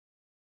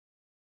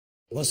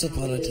Once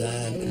upon a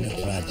time in the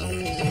project.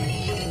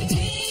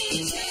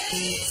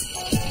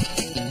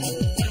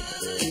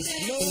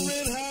 Low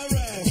rent, high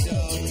rise,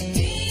 y'all.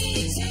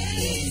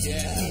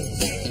 Yeah.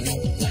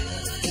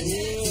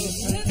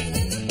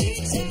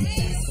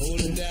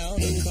 Holding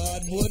down a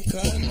cardboard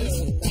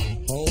condo.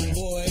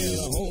 Homeboy in a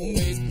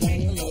homemade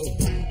bungalow.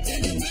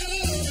 In the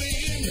middle of the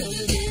end of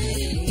the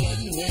day,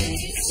 one-way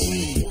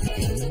street.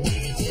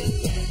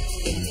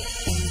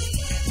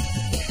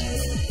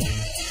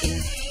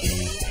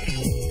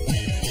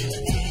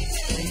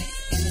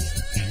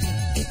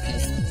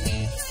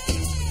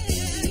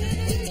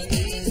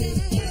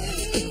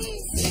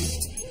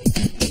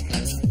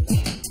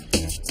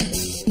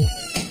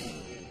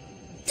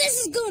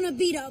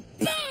 Be the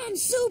bomb,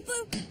 Super!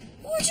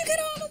 Where'd you get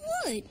all the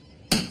wood?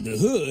 The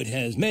hood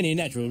has many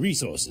natural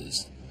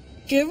resources.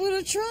 Give it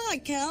a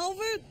try,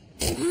 Calvert.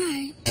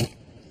 Alright.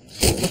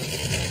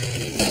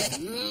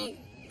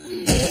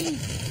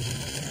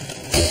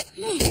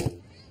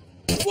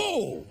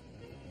 Whoa!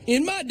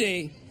 In my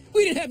day,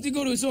 we didn't have to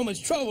go to so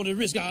much trouble to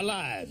risk our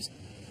lives.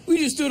 We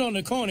just stood on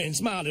the corner and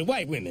smiled at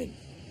white women.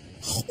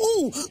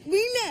 Oh,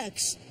 me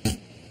next.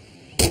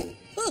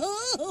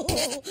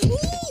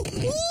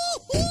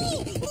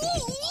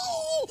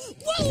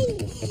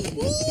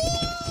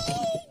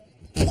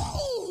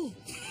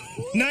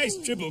 Nice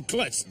triple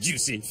clutch,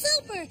 Juicy.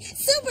 Super,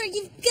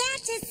 you've got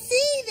to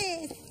see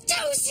this.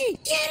 Juicy,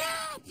 get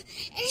up!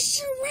 It's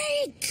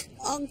Shariq.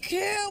 I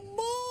can't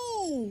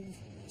move.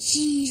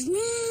 She's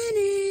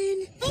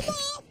running. Come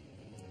on.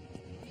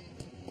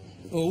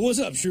 Oh, what's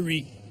up,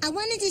 Shariq? I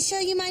wanted to show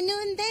you my new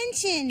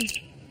invention.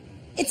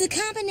 It's a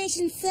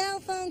combination cell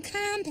phone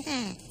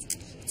compact.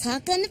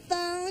 Talk on the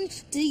phone,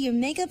 do your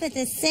makeup at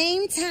the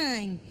same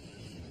time.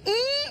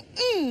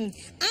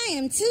 I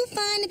am too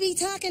fine to be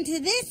talking to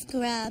this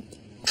scrub.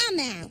 I'm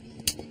out.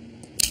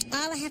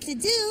 All I have to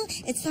do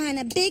is find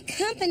a big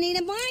company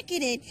to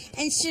market it,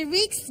 and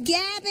Shariq's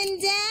Gab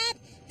and Dab,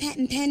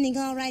 patent pending,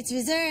 all rights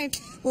reserved,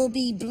 will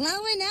be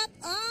blowing up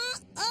all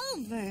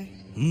over.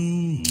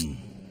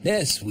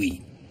 That's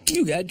sweet.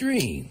 You got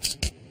dreams.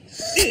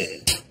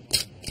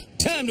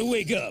 Time to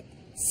wake up.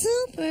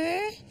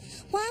 Super.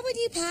 Why would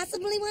you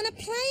possibly want to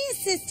play a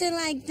sister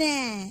like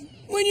that?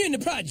 When you're in the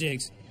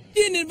projects,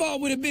 getting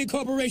involved with a big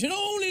corporation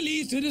only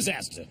leads to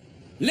disaster.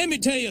 Let me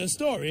tell you a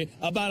story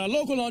about a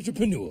local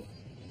entrepreneur.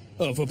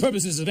 For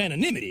purposes of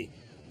anonymity,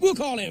 we'll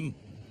call him,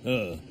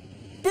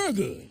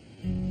 Burgood.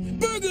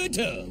 Burgood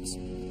Tubbs.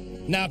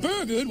 Now,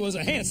 Burgood was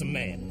a handsome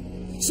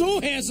man.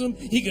 So handsome,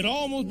 he could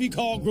almost be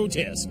called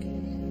grotesque.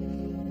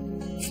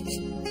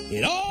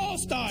 It all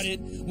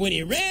started when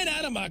he ran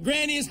out of my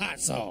granny's hot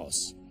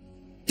sauce.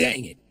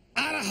 Dang it.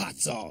 Out of hot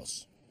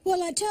sauce.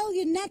 Well, I told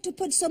you not to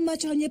put so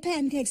much on your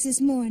pancakes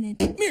this morning.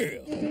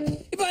 Muriel,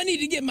 if I need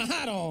to get my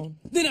hot on,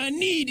 then I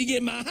need to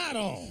get my hot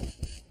on.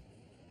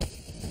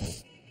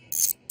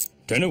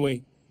 Turn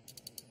away.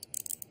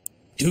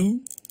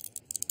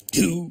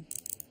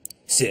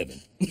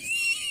 227.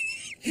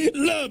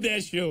 Love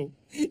that show.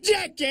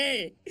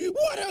 Jackie,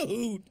 what a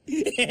hoot.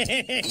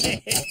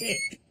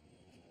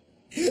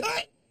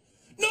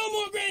 No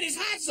more Granny's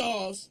hot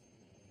sauce.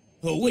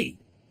 Oh,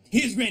 wait.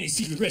 Here's Granny's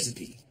secret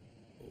recipe.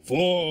 4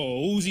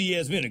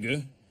 OZS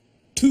vinegar,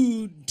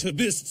 2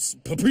 Tabasco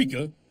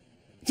paprika,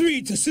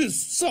 3 Tassis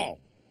salt.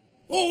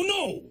 Oh,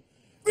 no.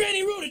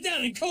 Granny wrote it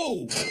down in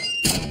code.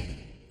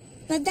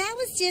 But that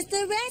was just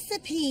the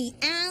recipe.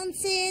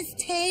 Ounces,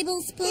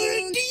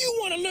 tablespoons. Do you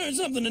want to learn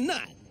something or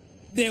not?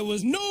 There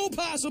was no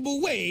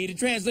possible way to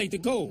translate the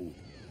code.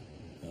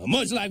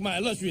 Much like my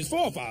illustrious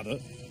forefather,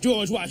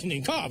 George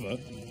Washington Carver,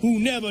 who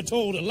never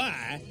told a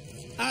lie,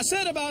 I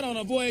set about on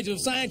a voyage of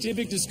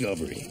scientific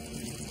discovery.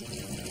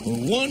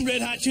 1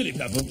 red hot chili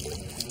pepper,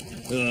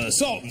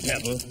 salt and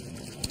pepper,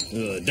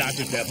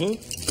 Dr. Pepper,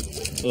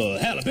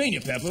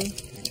 jalapeno pepper,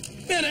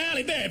 and a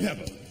Halle Berry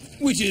pepper,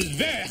 which is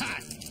very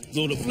hot,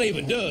 though the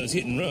flavor does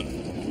hit and run.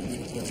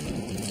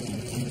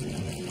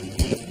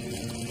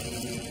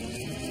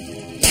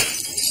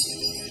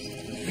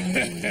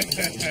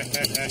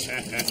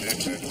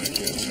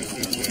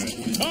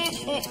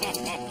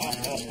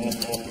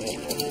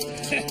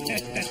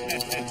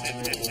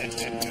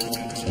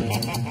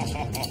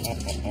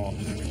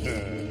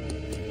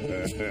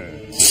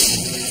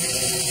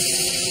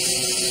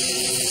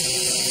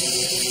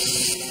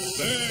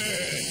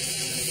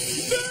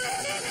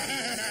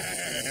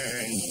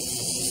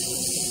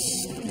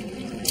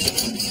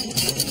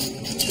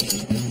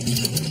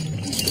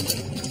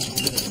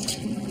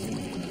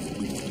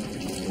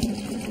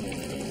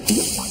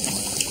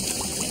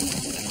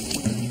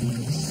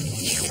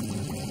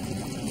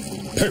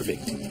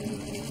 Perfect.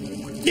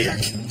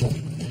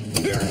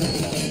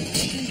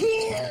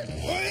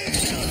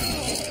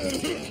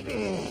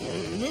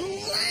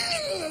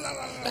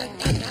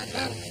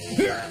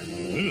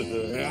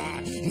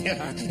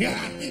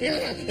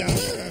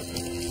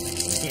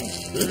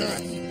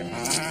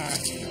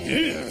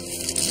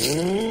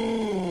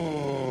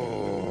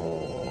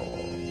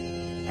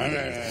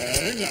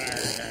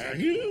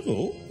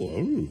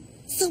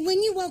 So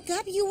when you woke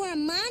up, you were a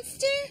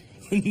monster?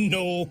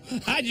 No,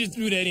 I just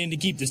threw that in to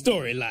keep the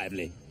story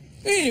lively.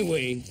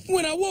 Anyway,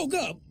 when I woke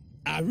up,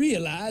 I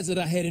realized that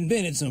I had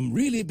invented some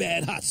really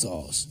bad hot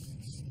sauce.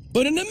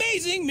 But an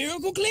amazing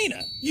miracle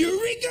cleaner,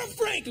 Eureka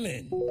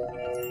Franklin!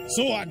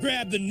 So I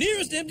grabbed the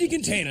nearest empty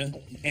container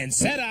and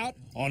set out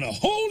on a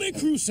holy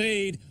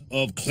crusade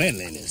of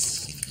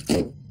cleanliness.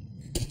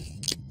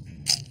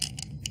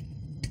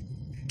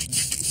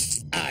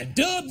 I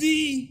dubbed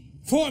the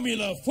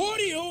Formula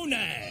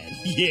 4009.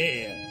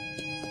 Yeah.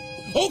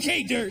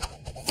 Okay, Dirt.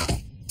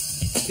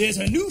 There's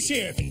a new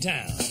sheriff in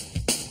town.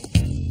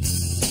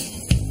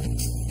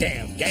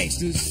 Damn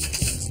gangsters.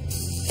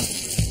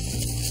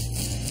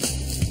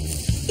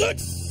 Good.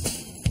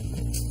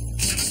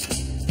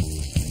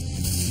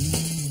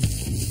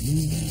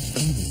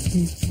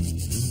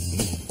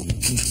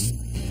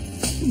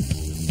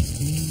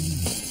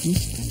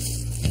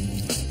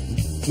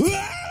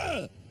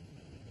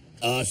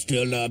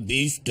 Hasta la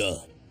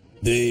vista,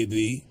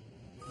 baby.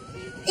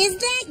 Is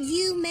that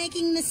you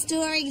making the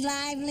story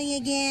lively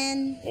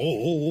again?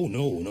 Oh,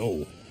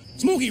 no.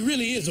 Smokey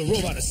really is a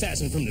robot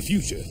assassin from the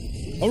future.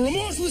 A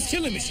remorseless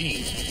killing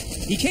machine.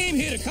 He came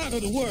here to conquer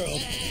the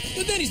world,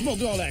 but then he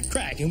smoked all that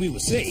crack and we were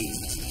saved.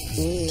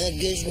 I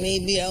guess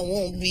maybe I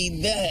won't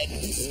be back.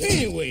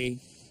 Anyway,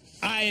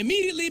 I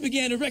immediately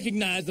began to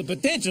recognize the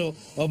potential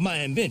of my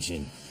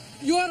invention.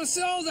 You ought to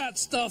sell that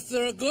stuff,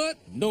 Thurgood.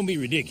 Don't be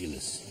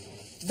ridiculous.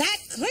 That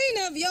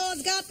cleaner of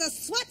yours got the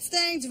sweat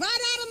stains right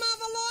out of my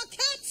velour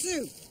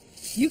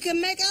catsuit. You can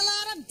make a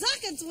lot of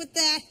ducats with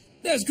that.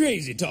 That's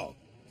crazy talk.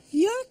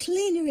 Your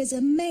cleaner is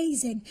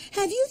amazing.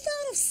 Have you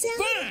thought of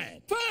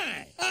selling?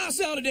 Fine. I'll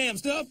sell the damn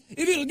stuff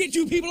if it'll get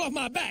you people off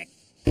my back.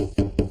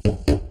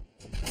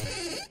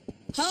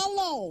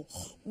 Hello,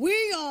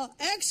 we are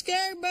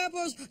ex-gang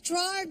members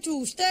trying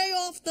to stay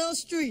off the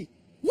street.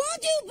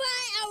 Won't you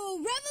buy our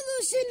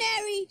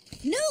revolutionary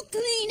new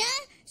cleaner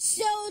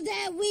so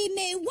that we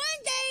may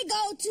one day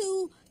go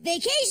to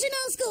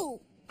vacational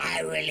school? I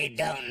really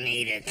don't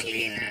need a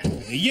cleaner.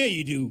 Yeah,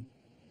 you do.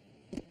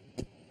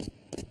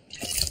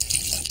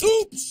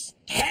 Oops!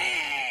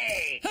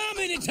 Hey! How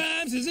many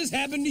times has this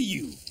happened to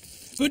you?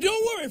 But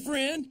don't worry,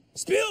 friend.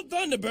 Spilled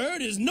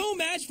Thunderbird is no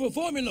match for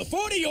Formula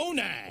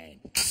 4009.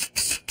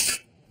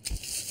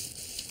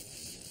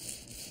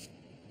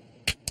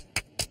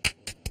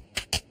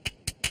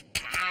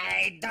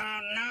 I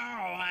don't know.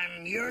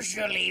 I'm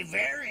usually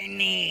very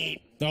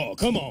neat. Oh,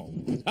 come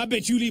on. I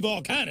bet you leave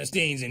all kind of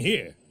stains in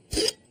here.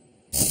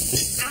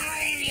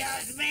 Ay,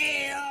 Dios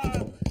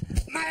mío!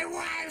 My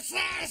wife's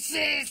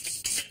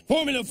asses!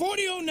 Formula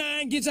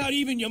 4009 gets out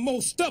even your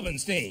most stubborn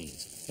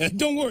stains.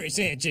 Don't worry,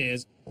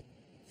 Sanchez.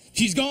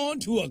 She's gone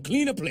to a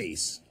cleaner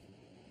place.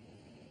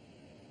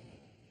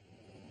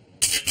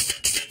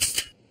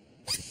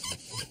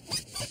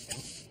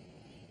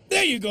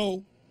 There you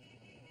go.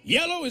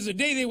 Yellow is the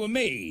day they were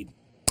made.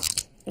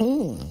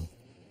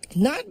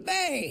 Not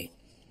bad.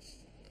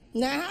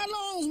 Now, how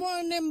long's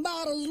one of them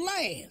bottles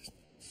last?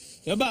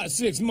 About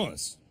 6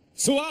 months.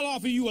 So I'll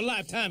offer you a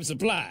lifetime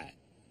supply.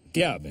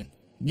 Calvin,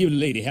 give the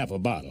lady half a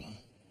bottle.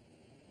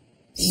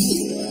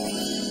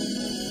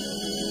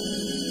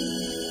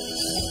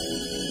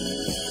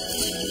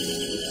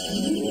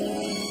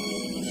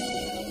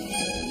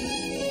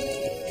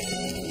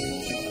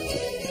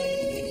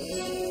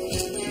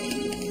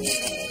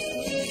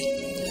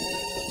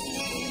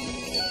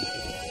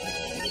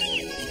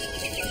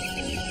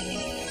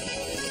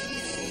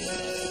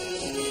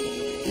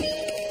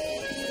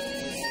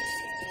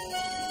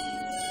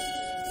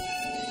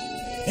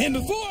 And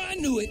before I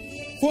knew it,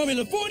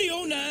 Formula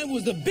 4009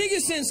 was the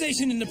biggest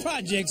sensation in the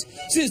projects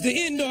since the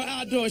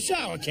indoor-outdoor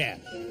shower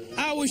cap.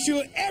 I was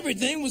sure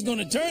everything was going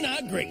to turn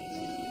out great.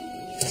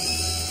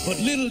 But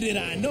little did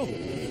I know,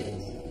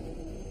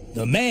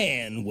 the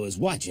man was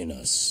watching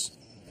us.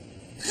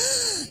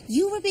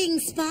 You were being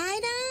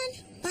spied on?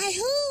 By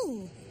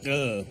who?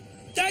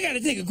 I gotta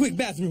take a quick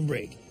bathroom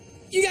break.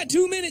 You got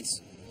 2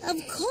 minutes? Of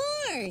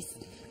course.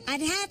 I'd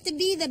have to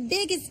be the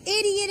biggest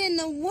idiot in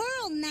the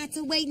world not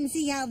to wait and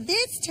see how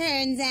this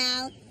turns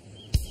out.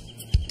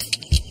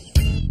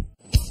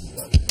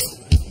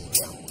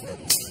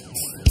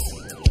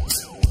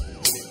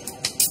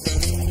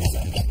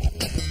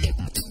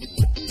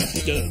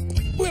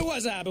 Where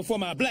was I before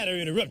my bladder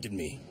interrupted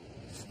me?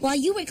 While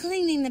you were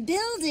cleaning the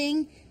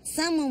building,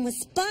 someone was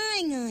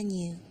spying on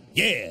you.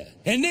 Yeah,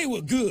 and they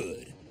were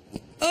good.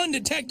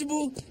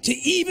 Undetectable to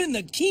even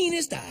the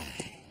keenest eye.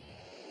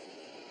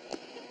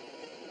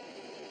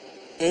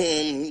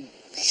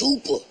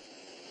 Super.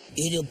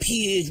 It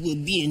appears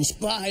we're being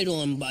spied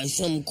on by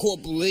some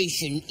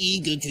corporation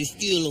eager to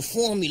steal a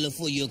formula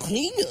for your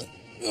cleaner.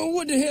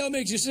 What the hell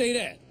makes you say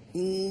that?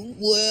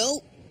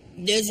 Well,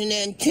 there's an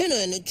antenna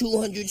and a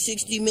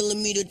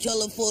 260mm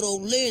telephoto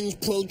lens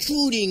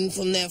protruding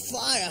from that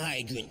fire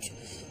hydrant.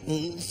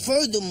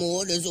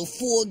 Furthermore, there's a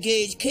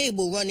 4-gauge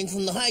cable running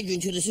from the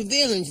hydrant to the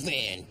surveillance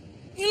van.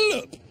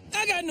 Look,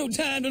 I got no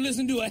time to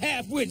listen to a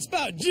half-wit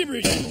spout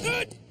gibberish.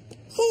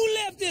 Who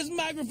left this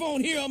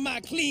microphone here on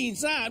my clean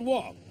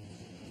sidewalk?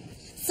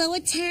 So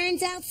it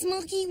turns out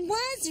Smokey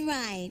was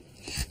right.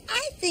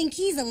 I think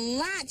he's a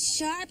lot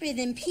sharper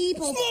than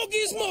people...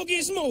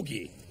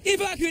 Smokey!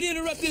 If I could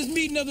interrupt this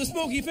meeting of the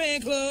Smokey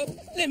fan club,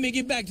 let me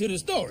get back to the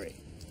story.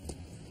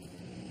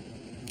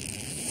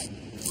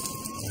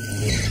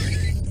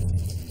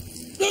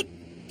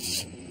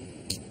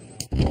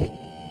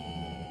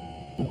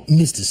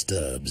 Mr.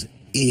 Stubbs,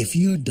 if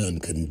you're done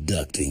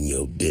conducting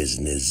your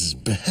business,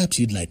 perhaps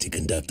you'd like to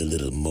conduct a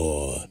little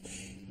more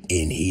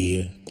in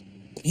here?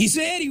 He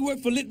said he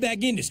worked for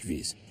Litback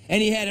Industries,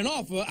 and he had an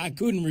offer I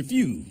couldn't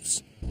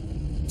refuse.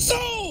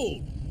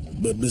 Sold!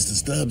 But, Mr.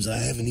 Stubbs, I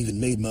haven't even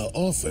made my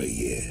offer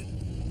yet.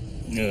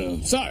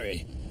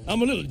 Sorry.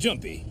 I'm a little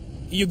jumpy.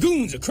 Your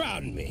goons are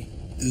crowding me.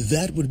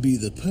 That would be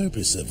the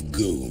purpose of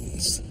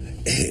goons.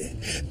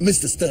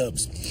 Mr.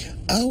 Stubbs,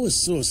 our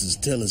sources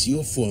tell us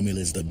your formula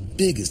is the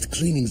biggest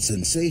cleaning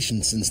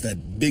sensation since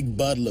that big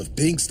bottle of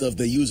pink stuff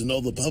they use in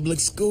all the public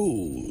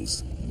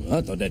schools. I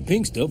thought that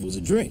pink stuff was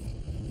a drink.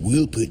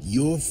 We'll put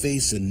your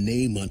face and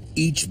name on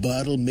each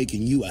bottle,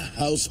 making you a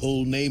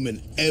household name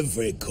in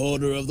every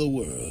corner of the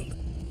world.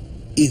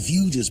 If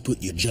you just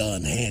put your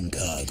John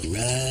Hancock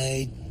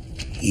right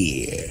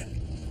here.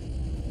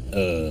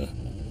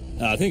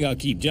 I think I'll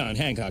keep John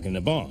Hancock in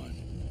the barn.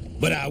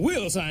 But I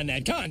will sign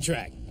that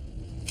contract.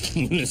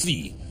 Let's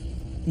see.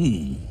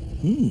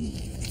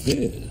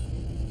 Yeah.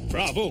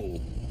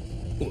 Bravo.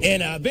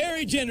 And I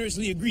very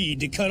generously agreed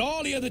to cut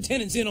all the other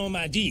tenants in on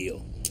my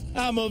deal.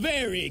 I'm a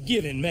very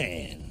giving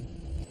man.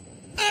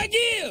 I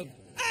give!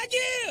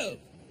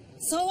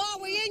 So are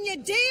we in your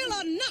deal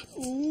or not?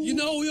 You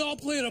know, we all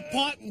played a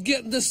part in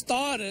getting this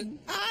started.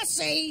 I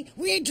say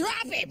we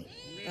drop him.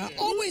 I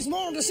always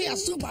wanted to see a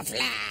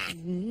Superfly.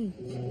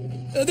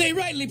 They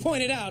rightly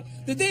pointed out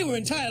that they were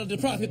entitled to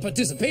profit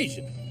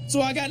participation.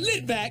 So I got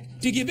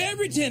Litback to give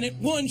every tenant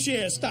one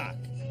share of stock.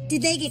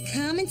 Did they get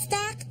common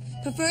stock,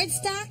 preferred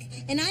stock,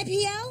 an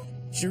IPO?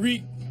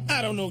 Sharik,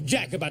 I don't know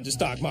jack about the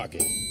stock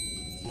market.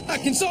 I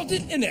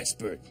consulted an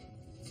expert.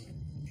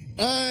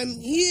 I'm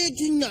here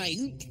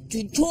tonight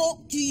to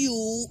talk to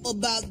you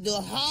about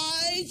the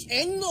highs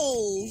and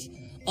lows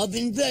of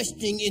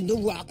investing in the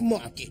rock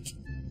market.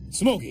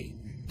 Smokey,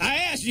 I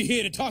asked you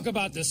here to talk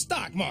about the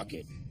stock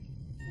market.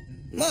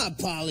 My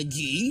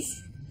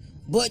apologies,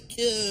 but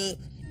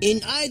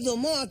in either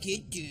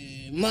market,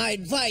 my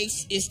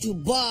advice is to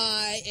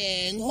buy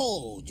and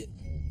hold.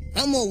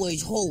 I'm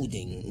always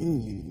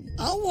holding.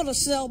 I want to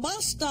sell my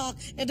stock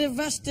and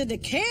invest in the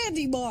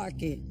candy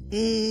market.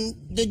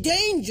 The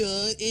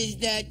danger is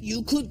that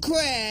you could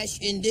crash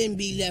and then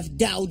be left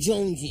Dow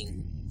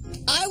Jonesing.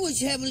 I was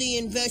heavily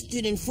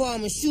invested in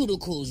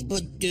pharmaceuticals,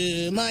 but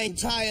my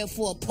entire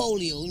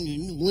portfolio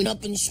went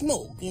up in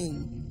smoke.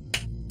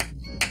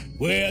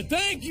 Well,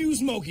 thank you,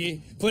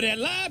 Smokey, for that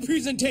live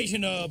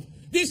presentation of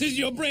This Is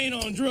Your Brain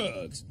on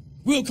Drugs.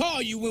 We'll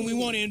call you when we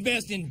want to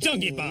invest in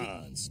junkie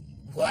bonds.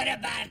 What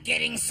about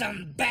getting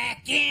some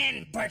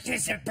back-end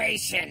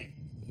participation?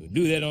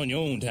 Do that on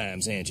your own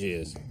time,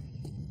 Sanchez.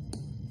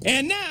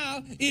 And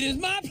now, it is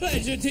my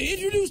pleasure to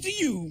introduce to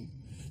you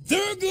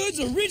Thurgood's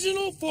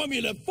original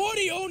Formula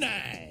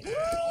 4009.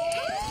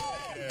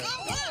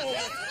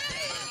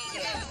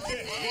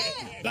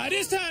 By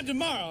this time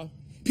tomorrow,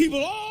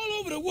 people all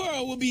over the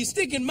world will be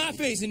sticking my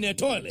face in their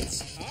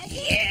toilets.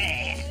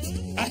 Yeah.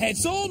 I had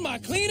sold my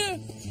cleaner,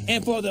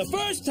 and for the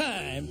first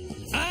time,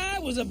 I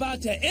was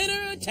about to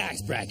enter a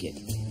tax bracket.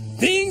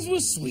 Things were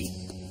sweet.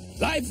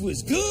 Life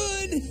was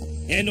good,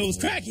 and those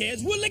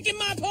crackheads were licking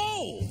my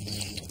pole.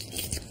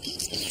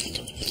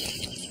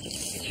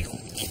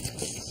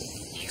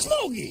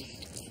 Smokey,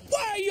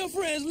 why are your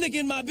friends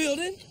licking my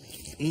building?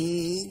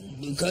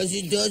 Because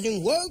it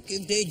doesn't work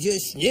if they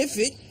just sniff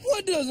it.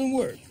 What doesn't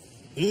work?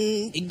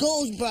 It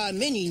goes by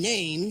many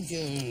names.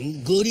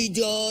 Goody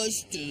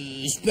Dust,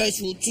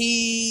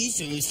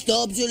 Specialties,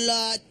 Stubbs a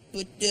lot,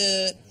 but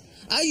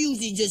I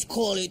usually just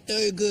call it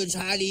Thurgood's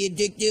highly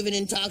addictive and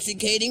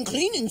intoxicating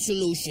cleaning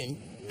solution.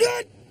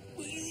 What?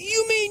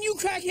 You mean you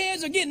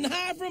crackheads are getting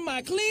high from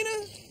my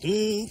cleaner?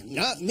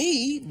 Not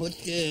me, but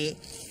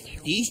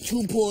these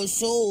two poor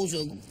souls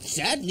are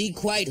sadly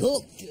quite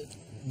hooked.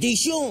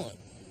 Deshaun,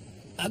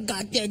 I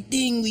got that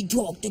thing we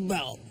talked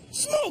about.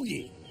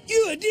 Smokey,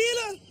 you a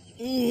dealer?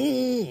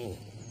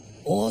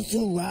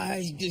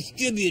 Authorized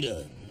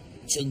distributor.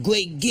 It's a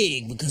great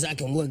gig because I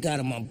can work out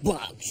of my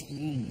box.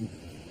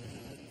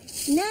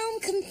 Now I'm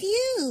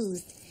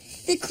confused.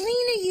 The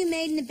cleaner you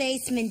made in the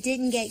basement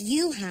didn't get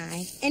you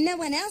high, and no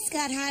one else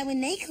got high when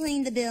they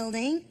cleaned the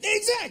building.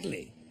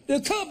 Exactly.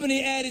 The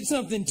company added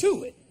something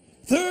to it.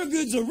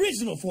 Thurgood's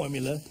original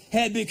formula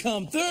had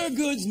become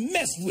Thurgood's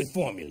messed with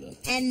formula.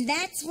 And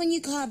that's when you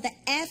called the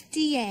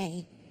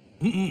FDA.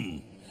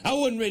 I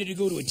wasn't ready to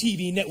go to a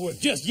TV network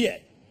just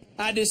yet.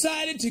 I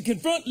decided to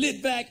confront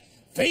Litback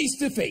face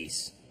to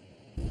face.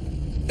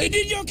 Hey,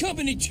 did your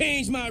company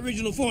change my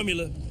original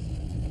formula?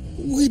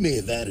 We may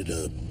have added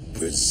a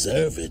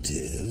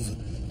preservative,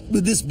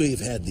 But this may have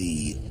had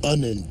the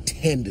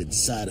unintended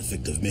side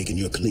effect of making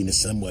your cleaner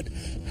somewhat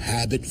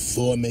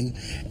habit-forming,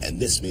 and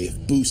this may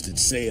have boosted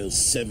sales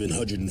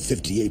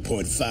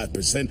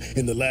 758.5%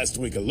 in the last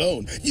week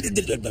alone.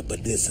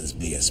 But this is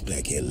mere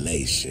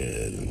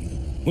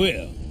speculation.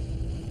 Well,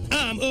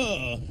 I'm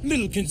a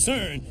little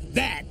concerned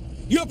that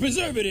your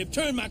preservative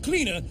turned my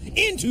cleaner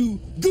into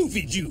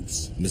goofy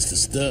juice. Mr.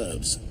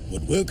 Stubbs,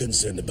 what we're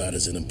concerned about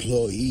is an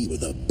employee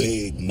with a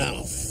big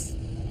mouth.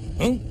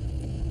 Huh?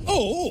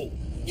 Oh,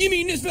 you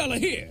mean this fella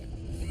here?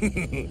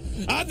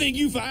 I think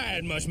you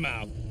fired,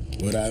 Mushmouth.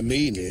 What I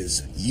mean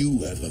is, you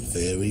have a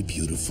very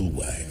beautiful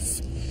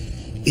wife.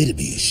 It'd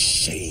be a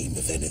shame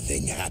if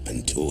anything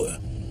happened to her.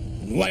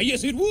 Why,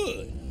 yes, it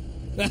would.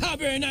 Now, how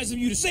very nice of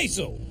you to say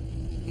so.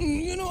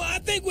 You know, I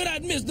think what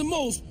I'd miss the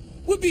most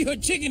would be her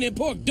chicken and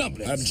pork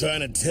dumplings. I'm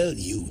trying to tell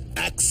you,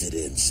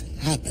 accidents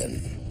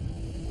happen.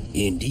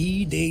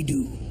 Indeed they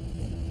do.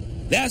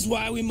 That's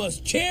why we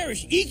must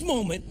cherish each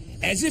moment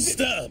as if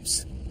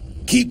Stubbs,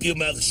 keep your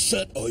mouth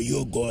shut or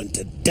you're going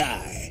to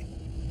die.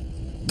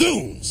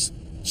 Goons,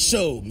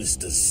 show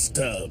Mr.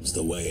 Stubbs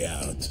the way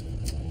out.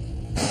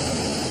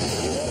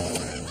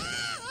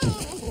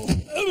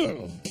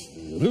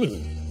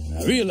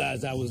 I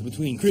realized I was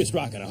between Chris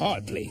Rock and a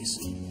hard place.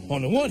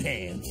 On the one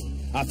hand,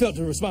 I felt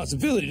the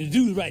responsibility to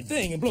do the right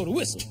thing and blow the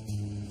whistle.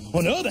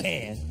 On the other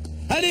hand,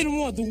 I didn't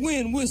want the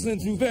wind whistling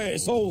through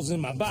various holes in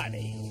my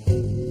body.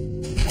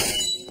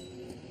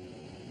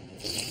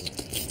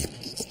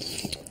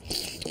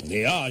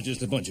 They are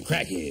just a bunch of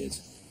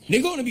crackheads.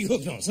 They're going to be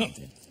hooked on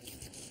something.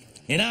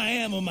 And I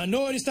am a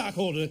minority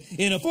stockholder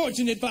in a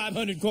Fortunate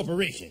 500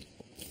 corporation.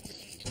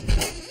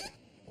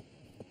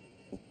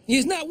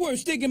 It's not worth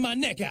sticking my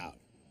neck out.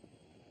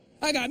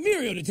 I got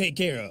Muriel to take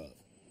care of.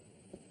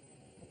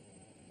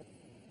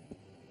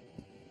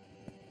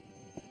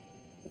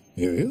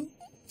 Muriel?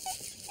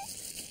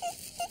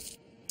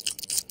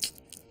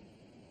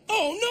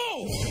 Oh,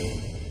 no!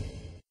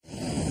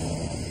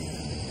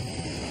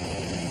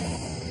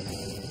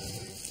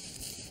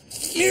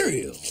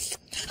 Muriel!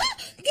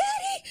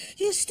 Daddy,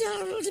 you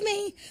startled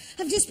me.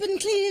 I've just been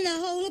cleaning the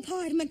whole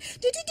apartment.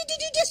 Did you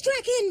just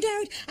track in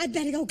dirt? I'd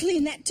better go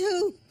clean that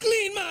too.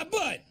 Clean my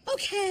butt!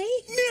 Okay.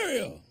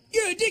 Muriel,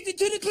 you're addicted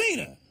to the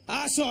cleaner.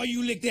 I saw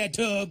you lick that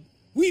tub.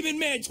 We've been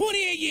married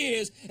 28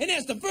 years, and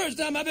that's the first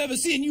time I've ever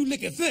seen you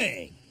lick a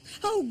thing.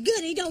 Oh,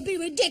 goody, don't be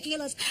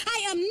ridiculous.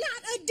 I am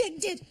not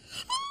addicted.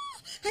 Oh,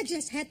 I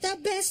just had the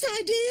best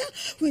idea.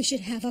 We should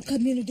have a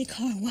community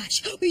car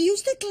wash. We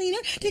use the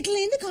cleaner to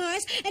clean the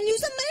cars and use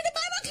the money to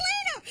buy a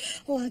cleaner.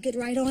 Oh, I'll get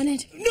right on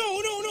it.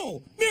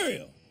 No.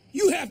 Muriel,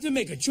 you have to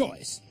make a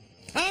choice.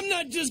 I'm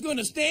not just going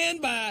to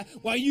stand by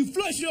while you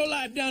flush your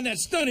life down that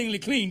stunningly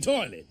clean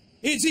toilet.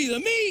 It's either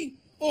me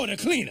or the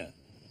cleaner.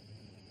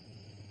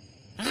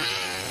 My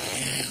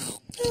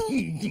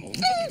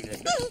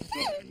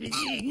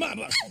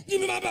bottle.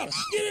 Give me my bottle.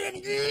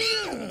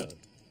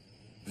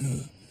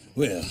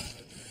 Well,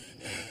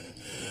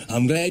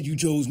 I'm glad you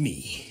chose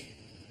me.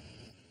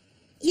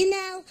 You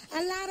know,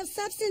 a lot of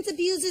substance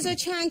abusers are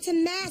trying to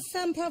mask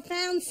some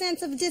profound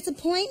sense of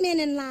disappointment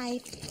in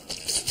life.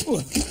 Well,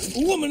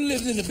 a woman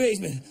lives in the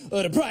basement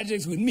of the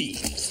projects with me.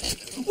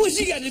 What's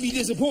she got to be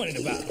disappointed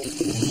about?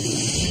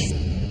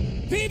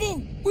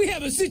 People, we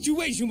have a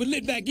situation with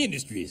Litvac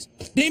Industries.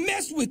 They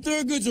messed with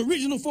Thurgood's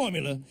original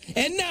formula,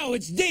 and now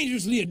it's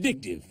dangerously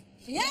addictive.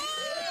 Yeah!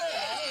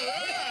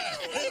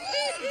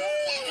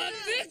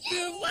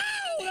 Addictive? Wow!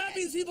 That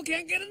means people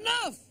can't get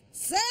enough.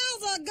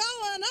 Sales are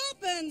going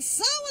up, and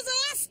so is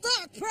our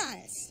stock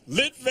price.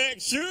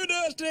 Litvac sure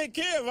does take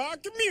care of our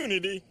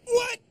community.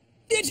 What?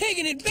 They're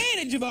taking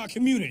advantage of our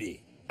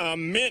community. I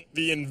meant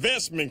the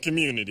investment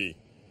community.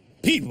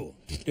 People,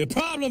 the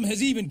problem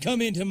has even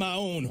come into my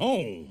own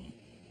home.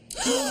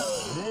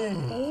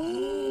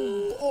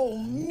 Oh,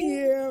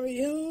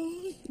 Muriel,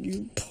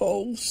 you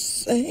poor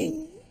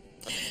thing.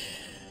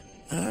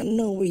 I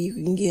know where you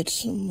can get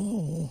some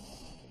more.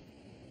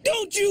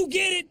 Don't you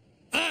get it?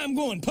 I'm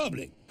going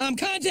public. I'm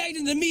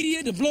contacting the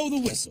media to blow the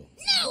whistle.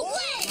 No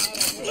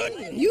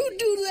way! You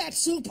do that,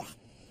 Super,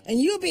 and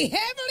you'll be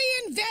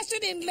heavily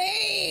invested in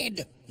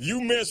lead. You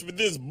mess with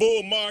this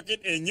bull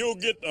market and you'll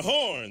get the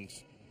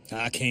horns.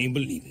 I can't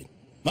believe it.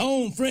 My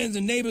own friends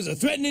and neighbors are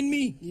threatening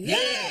me?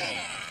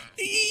 Yeah!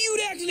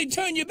 You'd actually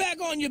turn your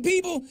back on your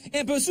people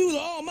and pursue the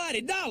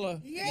almighty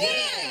dollar?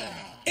 Yeah!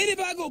 And if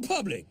I go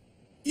public,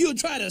 you'll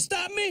try to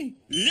stop me?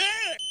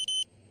 Yeah!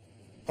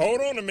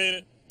 Hold on a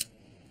minute.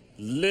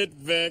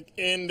 Litvac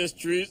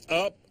Industries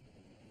up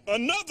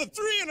another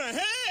 3.5.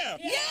 Yeah!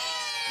 Yeah!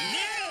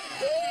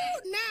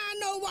 Ooh, now I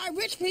know why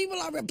rich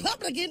people are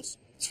Republicans.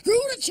 Screw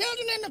the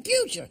children in the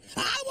future.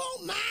 I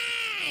won't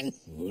mind.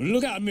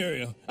 Look out,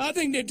 Muriel. I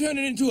think they're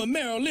turning into a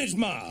Merrill Lynch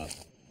mob.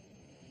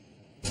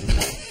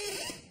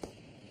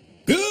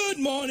 Good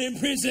morning,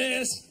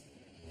 Princess.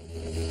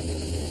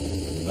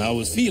 I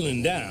was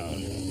feeling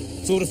down,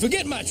 so to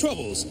forget my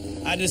troubles,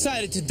 I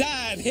decided to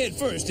dive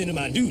headfirst into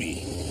my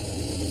duty.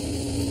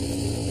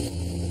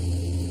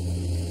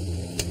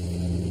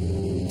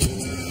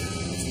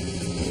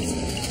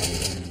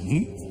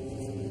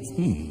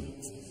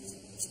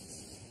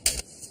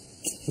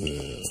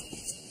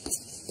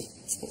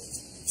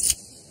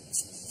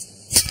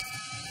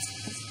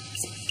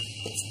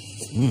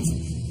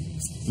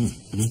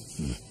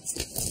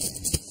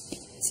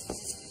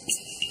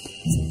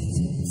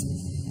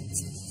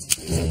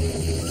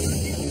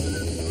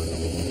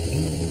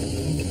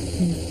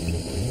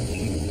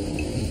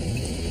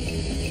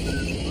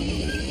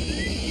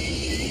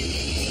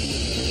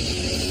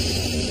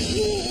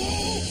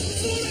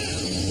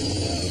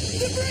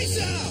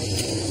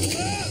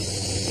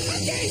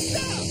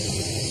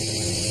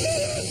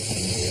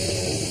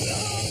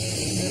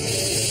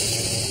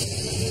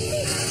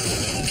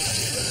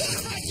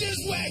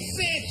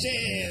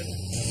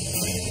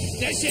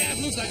 That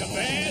shaft looks like a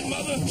bad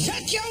mother.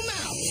 Shut your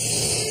mouth!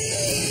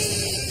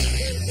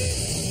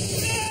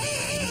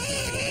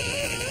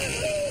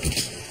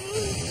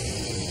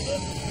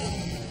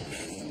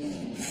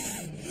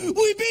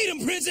 We beat him,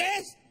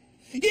 Princess!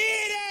 You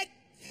hear that?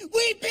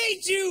 We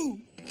beat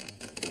you!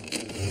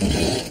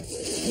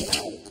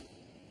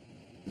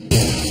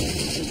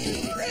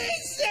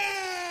 Princess!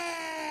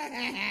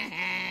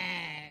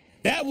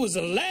 That was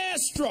the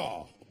last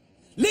straw.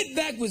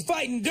 Litvak was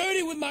fighting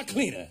dirty with my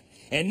cleaner,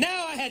 and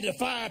now I had to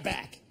fire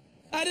back.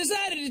 I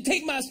decided to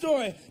take my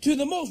story to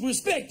the most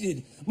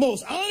respected,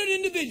 most honored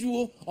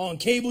individual on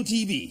cable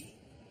TV.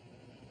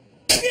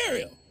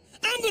 Muriel,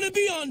 I'm gonna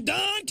be on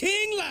Don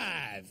King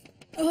Live.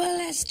 Well,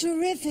 that's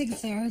terrific,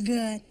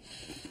 Thurgood.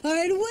 Or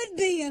it would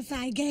be if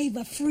I gave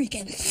a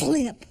freaking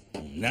flip.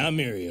 Now,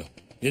 Muriel,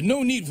 there's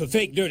no need for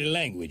fake dirty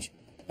language.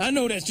 I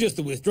know that's just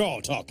the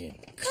withdrawal talking.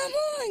 Come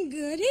on,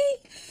 Goody.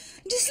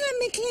 Just let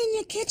me clean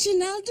your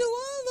kitchen. I'll do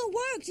all the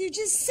work. You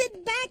just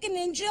sit back and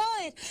enjoy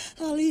it.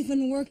 I'll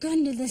even work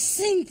under the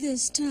sink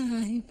this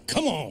time.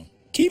 Come on,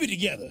 keep it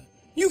together.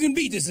 You can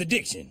beat this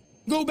addiction.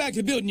 Go back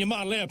to building your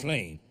model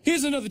airplane.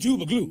 Here's another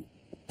tube of glue.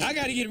 I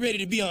gotta get ready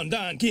to be on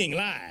Don King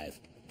Live.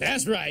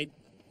 That's right.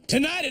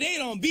 Tonight at 8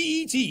 on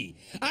BET,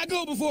 I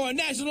go before a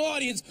national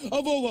audience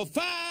of over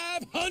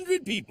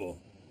 500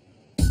 people.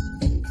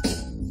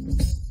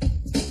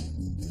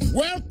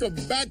 Welcome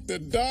back to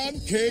Don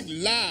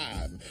King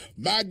Live.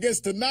 My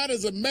guest tonight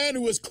is a man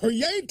who is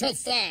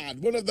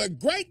creatified, one of the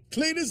great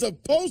cleaners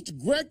of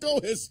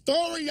post-Greco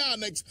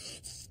historionics,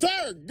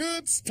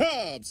 Thurgood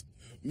Stubbs.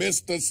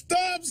 Mr.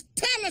 Stubbs,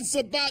 tell us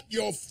about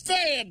your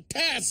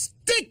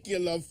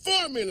fantasticular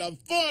Formula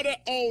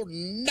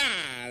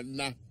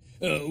 4009.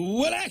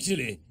 Well,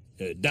 actually,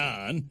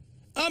 Don,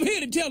 I'm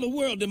here to tell the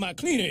world that my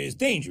cleaner is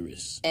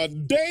dangerous. A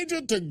danger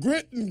to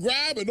grit and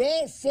grime and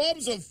all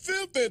forms of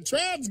filthy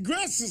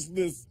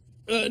transgressousness.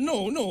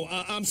 No,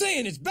 I'm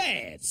saying it's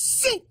bad.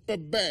 Super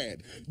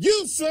bad.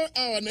 You, sir,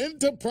 are an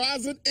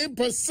enterprising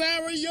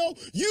impresario.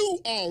 You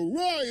are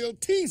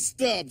Royalty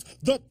Stubbs,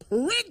 the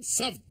Prince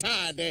of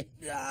Tidy.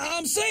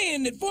 I'm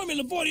saying that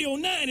Formula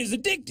 4009 is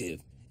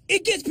addictive.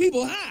 It gets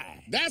people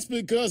high. That's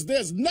because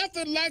there's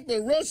nothing like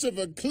the rush of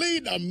a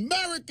clean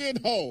American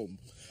home.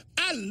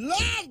 I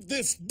love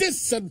this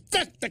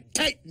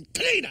disinfectating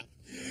cleaner.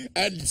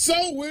 And so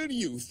will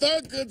you,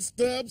 Thurgood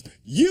Stubbs.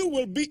 You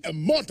will be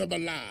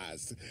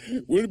immortalized.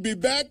 We'll be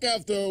back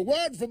after a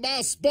word from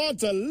our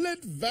sponsor,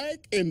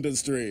 Litvak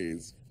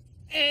Industries.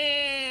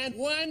 And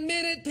 1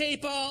 minute,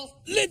 people.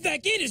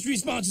 Litvak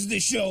Industries sponsors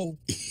this show.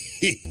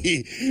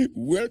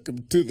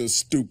 Welcome to the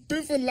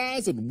stupefying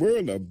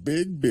world of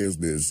big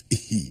business.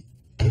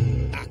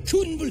 I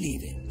couldn't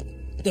believe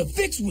it. The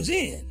fix was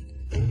in.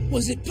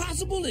 Was it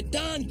possible that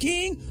Don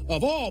King,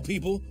 of all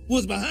people,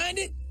 was behind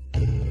it?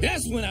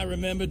 That's when I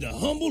remembered the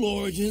humble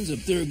origins of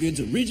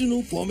Thurgood's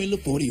original Formula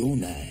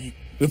 4009.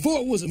 Before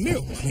it was a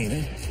miracle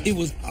cleaner, it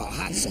was a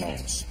hot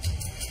sauce.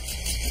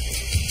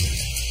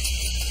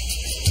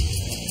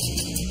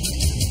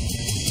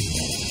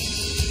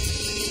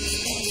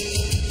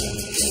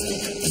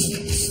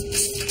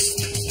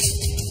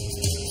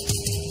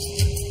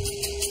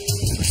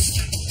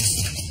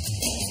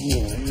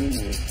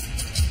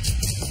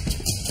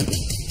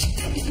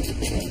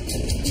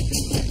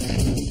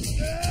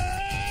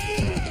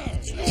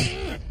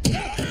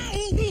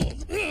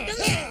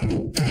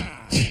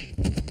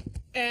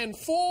 And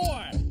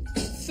 4,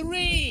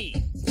 3,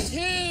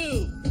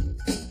 2.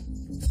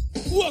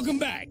 Welcome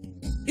back.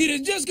 It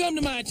has just come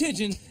to my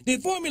attention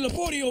that Formula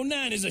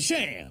 4009 is a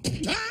sham.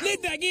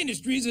 Litvak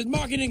Industries is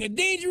marketing a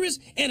dangerous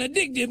and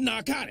addictive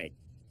narcotic.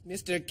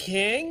 Mr.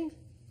 King,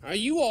 are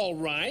you all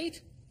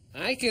right?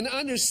 I can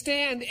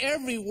understand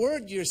every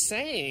word you're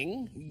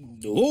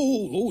saying.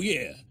 Oh,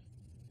 yeah.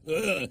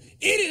 It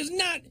is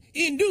not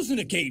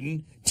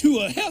inducing to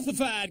a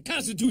healthified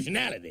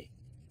constitutionality.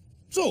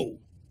 So,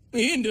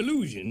 in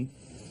delusion,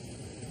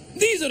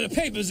 these are the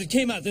papers that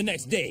came out the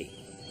next day.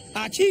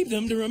 I keep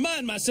them to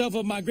remind myself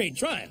of my great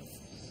triumph.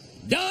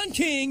 Don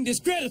King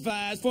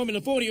discredifies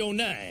Formula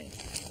 4009.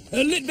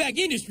 Litvak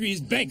Industries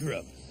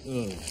bankrupt.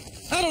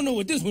 I don't know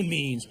what this one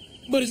means,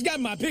 but it's got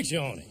my picture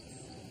on it.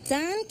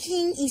 Don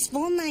King is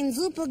von ein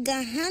super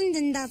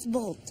gehandeln das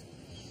Boot.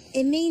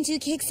 It means you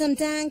kick some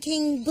Don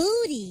King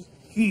booty.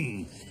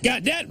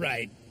 Got that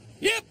right.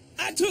 Yep,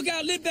 I took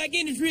out Liftback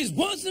Industries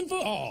once and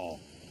for all.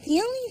 The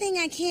only thing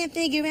I can't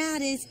figure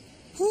out is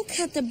who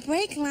cut the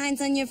brake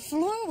lines on your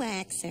floor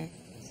waxer.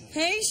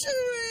 Hey,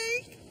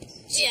 Cherie.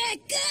 Check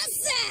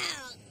us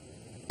out.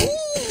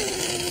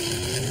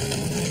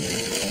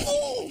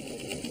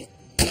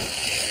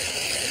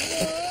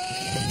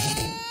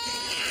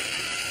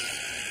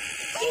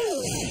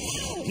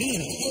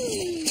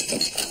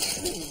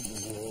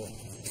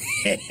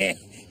 That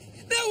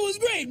was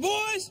great,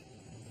 boys.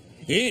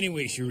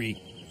 Anyway,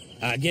 Cherie,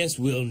 I guess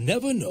we'll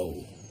never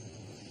know.